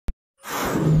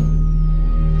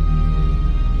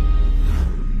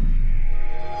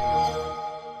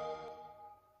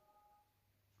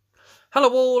Hello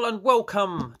all and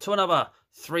welcome to another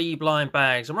 3 Blind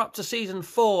Bags. And we're up to Season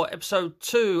 4, Episode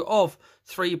 2 of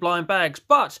 3 Blind Bags.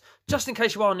 But just in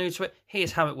case you are new to it,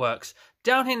 here's how it works.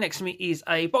 Down here next to me is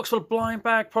a box full of blind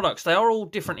bag products. They are all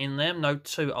different in them. No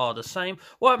two are the same.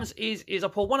 What happens is I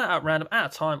pull one out at random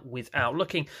at a time without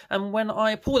looking. And when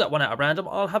I pull that one out at random,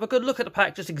 I'll have a good look at the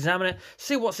pack, just examine it,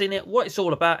 see what's in it, what it's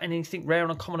all about, and anything rare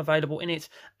and uncommon available in it,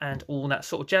 and all that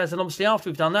sort of jazz. And obviously after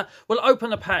we've done that, we'll open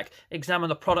the pack, examine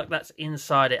the product that's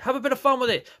inside it, have a bit of fun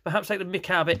with it, perhaps take the mick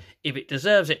out of it if it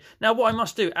deserves it. Now what I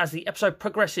must do as the episode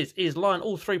progresses is line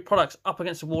all 3 products up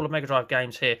against the wall of Mega Drive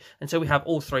games here until we have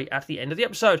all 3 at the end of the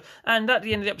episode. And at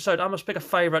the end of the episode, I must pick a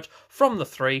favourite from the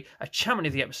 3, a champion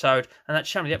of the episode, and that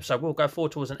champion of the episode will go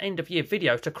forward towards an end-of-year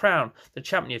video to crown the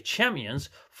champion of champions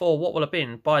for what will have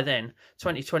been, by then,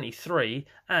 2023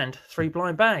 and 3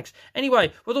 Blind Bags.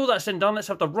 Anyway, with all that said and done, let's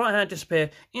have the right hand disappear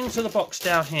into the box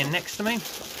down here next to me.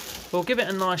 We'll give it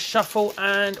a nice shuffle,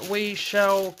 and we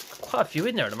shall... quite a few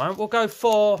in there at the moment. We'll go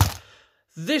for...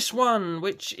 this one,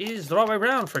 which is the right way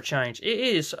round for a change. It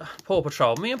is Paw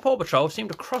Patrol. Me and Paw Patrol seem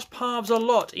to cross paths a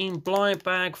lot in blind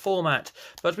bag format.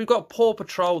 But we've got Paw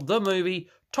Patrol, the movie,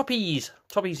 Toppies.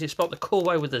 Toppies is spelled the cool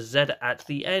way with a Z at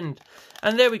the end.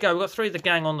 And there we go. We've got 3 of the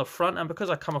gang on the front. And because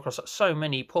I come across so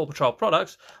many Paw Patrol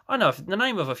products, I know the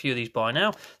name of a few of these by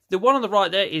now. The one on the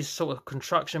right there is sort of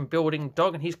construction building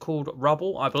dog. And he's called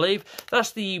Rubble, I believe.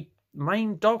 That's the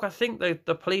main dog, I think,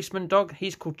 the policeman dog.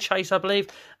 He's called Chase, I believe.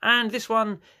 And this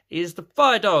one is the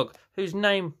fire dog, whose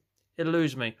name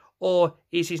eludes me. Or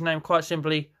is his name quite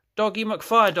simply Doggy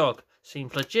McFire Dog?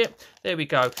 Seems legit. There we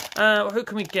go. Who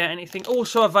can we get? Anything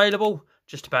also available?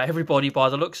 Just about everybody by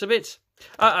the looks of it.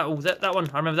 Oh, that one.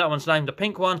 I remember that one's name. The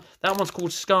pink one. That one's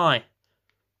called Sky.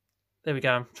 There we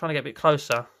go. I'm trying to get a bit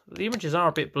closer. The images are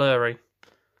a bit blurry.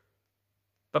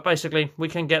 But basically, we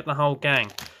can get the whole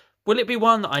gang. Will it be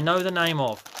one that I know the name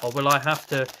of? Or will I have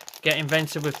to get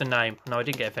inventive with the name? No, I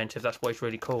didn't get inventive. That's what it's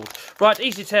really called. Right,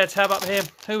 easy tear tab up here.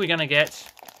 Who are we going to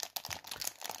get?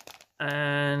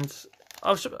 And...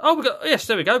 oh, we got... yes,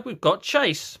 there we go. We've got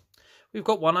Chase. We've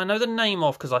got one I know the name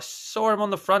of because I saw him on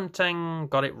the front and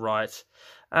got it right.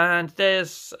 And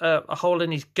there's a hole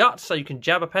in his gut so you can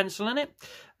jab a pencil in it.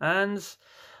 And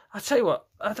I tell you what,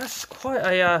 that's quite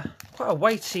a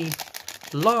weighty...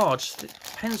 large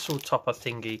pencil topper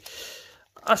thingy.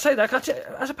 I say that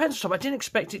as a pencil top, I didn't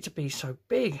expect it to be so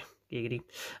big. Giggity.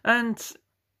 And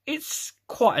it's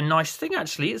quite a nice thing,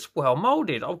 actually. It's well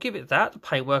moulded. I'll give it that. The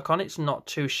paintwork on it's not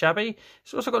too shabby.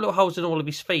 It's also got little holes in all of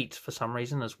his feet for some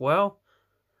reason as well.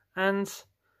 And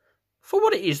for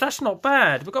what it is, that's not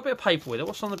bad. We've got a bit of paper with it.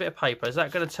 What's on the bit of paper? Is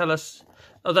that going to tell us...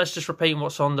 oh, that's just repeating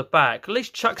what's on the back. At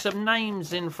least chuck some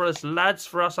names in for us lads,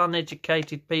 for us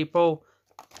uneducated people.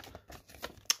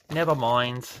 Never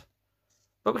mind.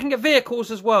 But we can get vehicles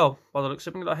as well. By the looks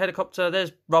of it, we've got a helicopter.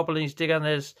 There's Rubble and his digger. And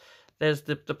there's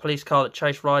the police car that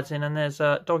Chase rides in. And there's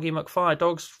Doggy McFire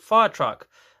Dog's fire truck.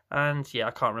 And yeah,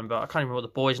 I can't remember what the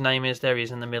boy's name is. There he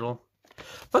is in the middle.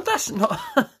 But that's not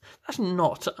that's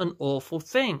not an awful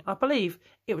thing. I believe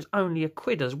it was only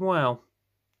 £1 as well.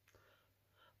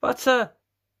 But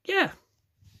yeah,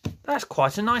 that's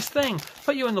quite a nice thing.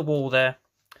 Put you in the wall there.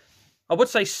 I would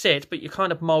say sit, but you're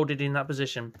kind of moulded in that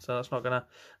position, so that's not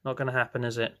gonna happen,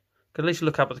 is it? Could at least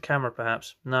look up at the camera,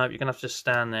 perhaps. No, you're gonna have to just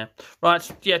stand there. Right,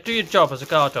 yeah, do your job as a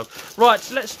guard dog.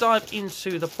 Right, let's dive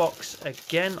into the box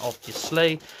again,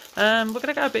 obviously. We're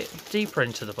gonna go a bit deeper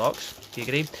into the box,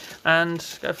 giggity, and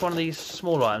go for one of these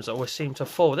smaller items that always seem to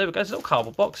fall. There we go. There's a little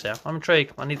cardboard box there. I'm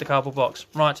intrigued. I need the cardboard box.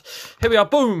 Right, here we are.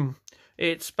 Boom.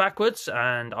 It's backwards,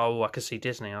 and oh, I can see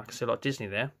Disney. I can see a lot of Disney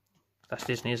there. That's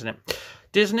Disney, isn't it?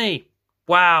 Disney.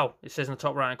 Wow, it says in the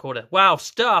top right-hand corner. Wow,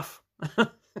 stuff.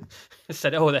 It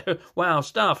said it all there. Wow,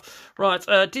 stuff. Right,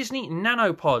 Disney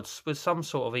Nanopods with some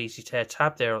sort of easy tear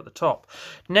tab there at the top.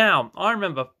 Now, I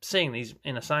remember seeing these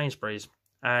in a Sainsbury's,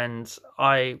 and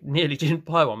I nearly didn't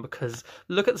buy one because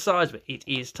look at the size of it. It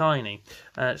is tiny.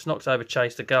 It's knocked over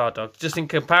Chase the guard dog. Just in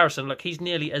comparison, look, he's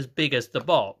nearly as big as the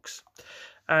box.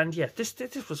 And yeah, this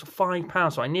was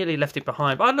 £5, so I nearly left it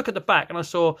behind. But I look at the back and I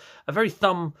saw a very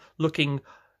thumb-looking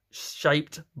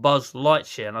shaped Buzz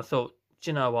Lightyear, and I thought, do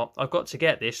you know what, I've got to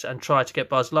get this and try to get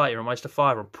Buzz Lightyear and waste a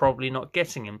 £5. I'm probably not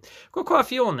getting him. Got quite a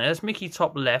few on there. There's Mickey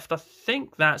top left. I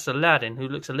think that's Aladdin, who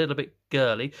looks a little bit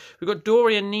girly. We've got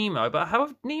Dory and Nemo, but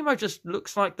however, Nemo just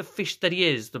looks like the fish that he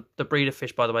is. The breed of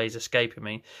fish, by the way, is escaping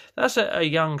me. That's a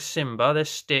young Simba. There's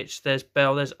Stitch, there's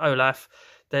Belle, there's Olaf,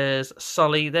 there's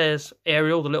Sully, there's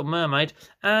Ariel, the Little Mermaid,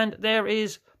 and there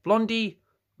is Blondie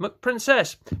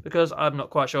McPrincess, because I'm not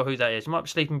quite sure who that is. It might be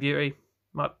Sleeping Beauty.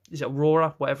 Is it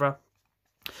Aurora? Whatever.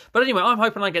 But anyway, I'm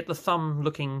hoping I get the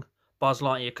thumb-looking Buzz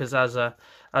Lightyear, because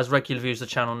as regular viewers of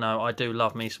the channel know, I do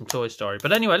love me some Toy Story.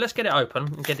 But anyway, let's get it open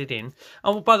and get it in.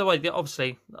 Oh, by the way,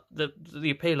 obviously,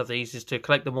 the appeal of these is to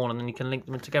collect them all, and then you can link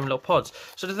them together in little pods.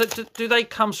 So do they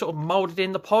come sort of moulded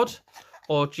in the pod?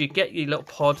 Or do you get your little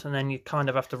pod and then you kind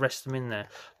of have to rest them in there?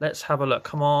 Let's have a look.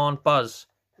 Come on, Buzz.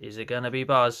 Is it going to be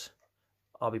Buzz?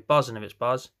 I'll be buzzing if it's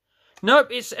Buzz. Nope,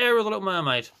 it's Ariel the Little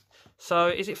Mermaid. So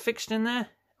is it fixed in there?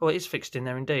 Oh, it is fixed in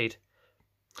there indeed.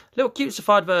 Little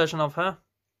cutesified version of her.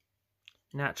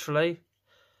 Naturally.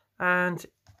 And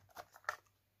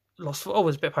lost for... Oh,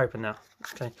 there's a bit of paper now.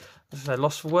 Okay. So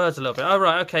lost for words a little bit. Oh,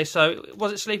 right, okay. So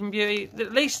was it Sleeping Beauty?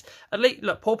 At least,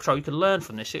 look, Paw Patrol, you can learn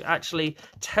from this. It actually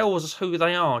tells us who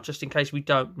they are, just in case we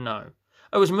don't know.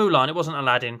 Oh, it was Mulan. It wasn't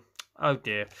Aladdin. Oh,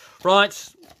 dear. Right.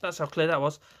 That's how clear that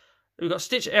was. We've got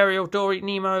Stitch, Ariel, Dory,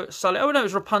 Nemo, Sully. Oh, no, it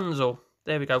was Rapunzel.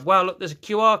 There we go. Wow, look, there's a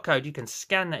QR code. You can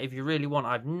scan that if you really want.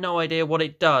 I have no idea what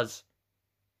it does.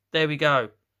 There we go.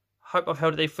 Hope I've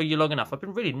held it there for you long enough. I've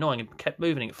been really annoying and kept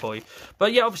moving it for you.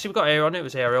 But yeah, obviously we've got Ariel. I knew it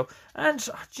was Ariel. And,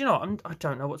 do you know what? I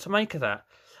don't know what to make of that.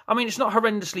 I mean, it's not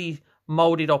horrendously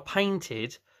moulded or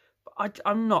painted. But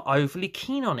I'm not overly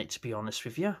keen on it, to be honest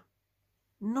with you.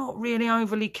 Not really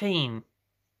overly keen.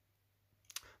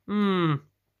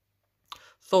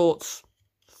 Thoughts.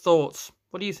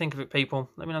 What do you think of it, people?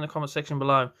 Let me know in the comment section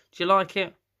below. Do you like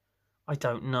it? I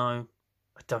don't know.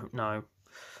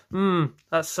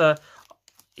 That's...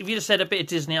 If you'd have said a bit of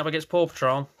Disney up against Paw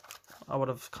Patrol, I would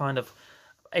have kind of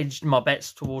edged my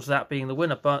bets towards that being the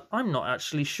winner, but I'm not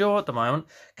actually sure at the moment.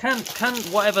 Can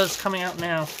whatever's coming out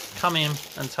now come in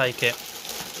and take it?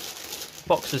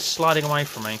 Box is sliding away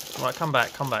from me. Right, come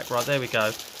back. Right, there we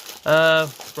go.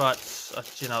 Right,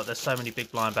 you know, there's so many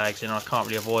big blind bags in, I can't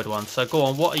really avoid one. So go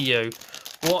on, what are you?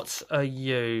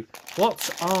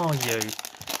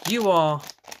 You are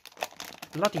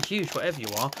bloody huge, whatever you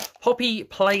are. Poppy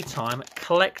Playtime,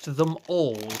 collect them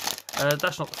all.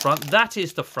 That's not the front. That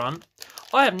is the front.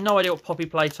 I have no idea what Poppy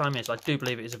Playtime is. I do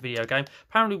believe it is a video game.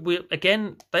 Apparently,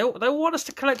 they all want us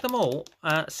to collect them all.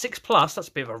 6+, that's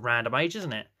a bit of a random age,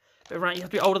 isn't it? You have to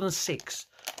be older than 6.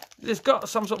 There's got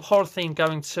some sort of horror theme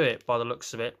going to it, by the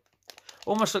looks of it.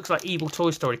 Almost looks like evil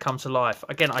Toy Story come to life.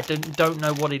 Again, I don't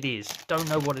know what it is.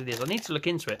 I need to look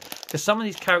into it, because some of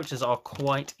these characters are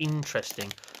quite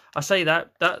interesting. I say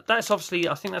that's obviously,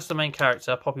 I think that's the main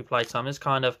character, Poppy Playtime, is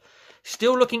kind of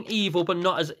still looking evil, but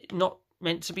not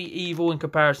meant to be evil in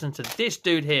comparison to this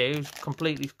dude here, who's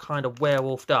completely kind of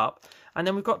werewolfed up. And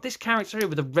then we've got this character here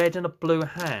with a red and a blue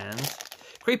hand.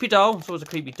 Creepy doll, it's always a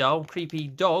creepy doll. Creepy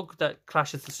dog that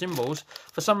clashes the symbols.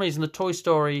 For some reason, the Toy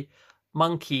Story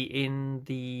monkey in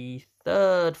the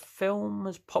 3rd film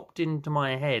has popped into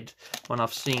my head when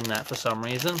I've seen that for some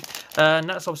reason. And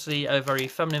that's obviously a very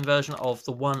feminine version of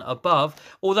the one above.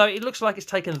 Although it looks like it's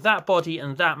taken that body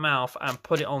and that mouth and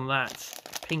put it on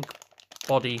that pink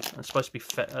body. It's supposed to be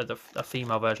a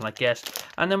female version, I guess.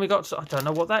 And then we got, I don't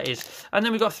know what that is. And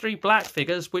then we got 3 black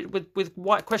figures with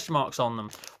white question marks on them.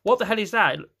 What the hell is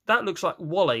that? That looks like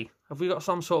Wally. Have we got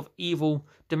some sort of evil,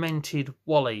 demented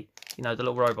Wally? You know, the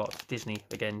little robot. Disney,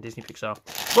 again, Disney Pixar.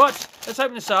 Right, let's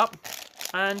open this up.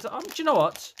 And, do you know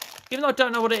what? Even though I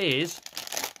don't know what it is,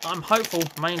 I'm hopeful,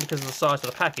 mainly because of the size of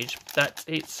the package, that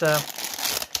it's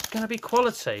going to be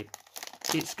quality.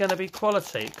 It's going to be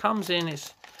quality. It comes in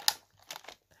its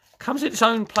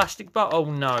own plastic bottle.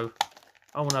 Oh, no.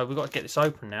 Oh, no, we've got to get this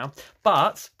open now.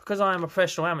 But, because I am a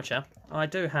professional amateur, I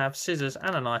do have scissors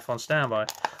and a knife on standby.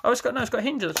 Oh, it's got a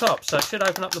hinge at the top, so it should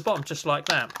open up the bottom just like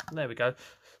that. There we go.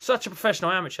 Such a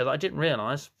professional amateur that I didn't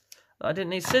realise that I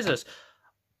didn't need scissors.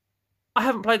 I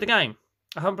haven't played the game.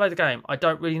 I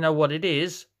don't really know what it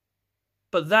is,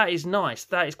 but that is nice.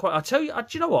 That is quite... I tell you, do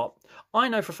you know what? I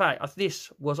know for a fact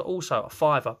this was also a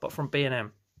 £5, but from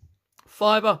B&M.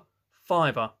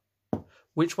 £5.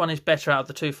 Which one is better out of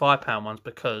the 2 £5 ones?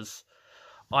 Because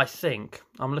I think,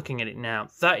 I'm looking at it now,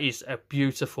 that is a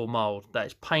beautiful mould. That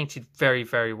is painted very,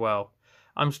 very well.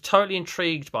 I'm totally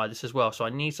intrigued by this as well, so I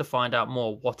need to find out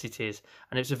more what it is.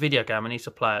 And if it's a video game, I need to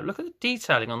play it. Look at the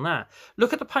detailing on that.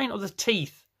 Look at the paint of the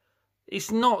teeth. It's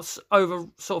not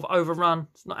sort of overrun.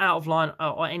 It's not out of line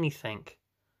or anything.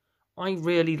 I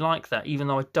really like that, even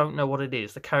though I don't know what it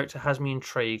is. The character has me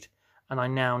intrigued, and I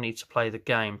now need to play the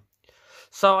game.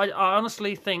 So I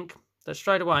honestly think that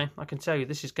straight away, I can tell you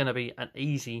this is going to be an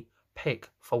easy pick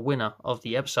for winner of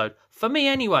the episode. For me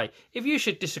anyway. If you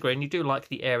should disagree and you do like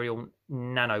the Ariel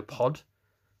Nanopod,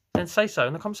 then say so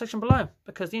in the comment section below,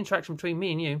 because the interaction between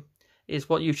me and you is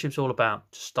what YouTube's all about.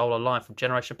 Just stole a line from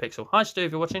Generation Pixel. Hi Stu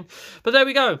if you're watching. But there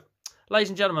we go. Ladies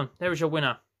and gentlemen, there is your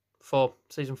winner for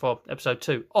Season 4, Episode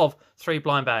 2 of 3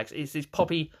 Blind Bags. It's this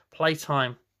Poppy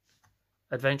Playtime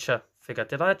adventure figure.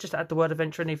 Did I just add the word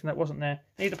adventure in even that wasn't there?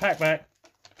 Need the pack back.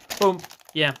 Boom.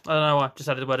 Yeah, I don't know why. I just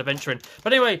added the word adventure in.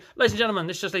 But anyway, ladies and gentlemen,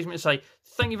 this just leaves me to say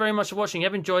thank you very much for watching. If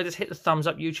you've enjoyed this, hit the thumbs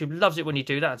up. YouTube loves it when you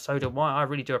do that, and so do I. I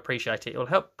really do appreciate it. It will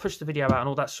help push the video out and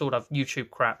all that sort of YouTube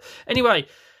crap. Anyway,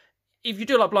 if you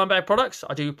do like blind bag products,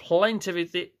 I do plenty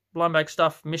of it. Blind bag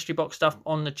stuff, mystery box stuff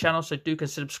on the channel, so do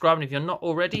consider subscribing if you're not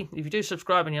already. If you do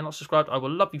subscribe and you're not subscribed, I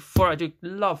will love you for it. I do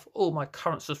love all my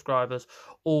current subscribers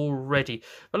already.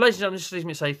 But ladies and gentlemen, this just leaves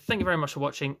me to say thank you very much for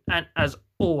watching, and as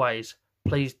always,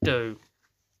 please do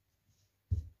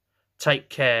take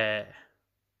care.